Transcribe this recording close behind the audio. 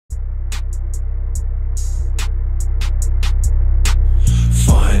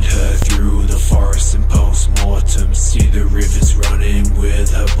See the rivers running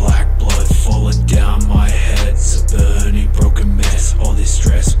with her black blood falling down my head. It's a burning broken mess, all this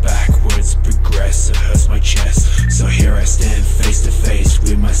stress backwards progress, it hurts my chest. So here I stand face to face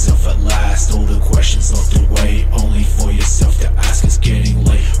with myself at last. All the questions locked away, only for yourself to ask. It's getting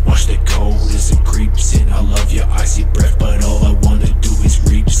late, watch the cold as it creeps in. I love your icy breath, but all I wanna do is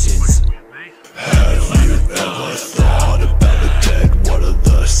reap sins. Have you ever thought about the dead? What are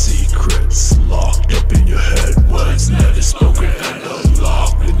the secrets locked up in your head? Words never spoken and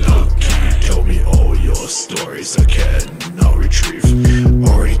unlocked with no key. Tell me all your stories I cannot retrieve.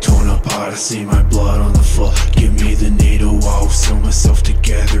 Already torn apart, I see my blood on the floor. Give me the needle, I'll sew myself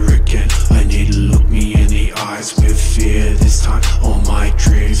together again. I need to look me in the eyes with fear this time. All my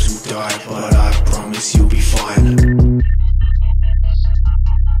dreams will die, but I promise you'll be fine.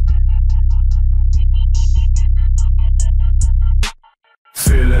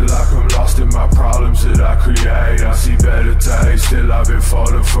 Feeling like I'm lost in my problems that I create. I see better days, still I've been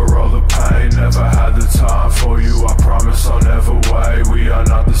falling for all the pain. Never had the time for you, I promise I'll never wait.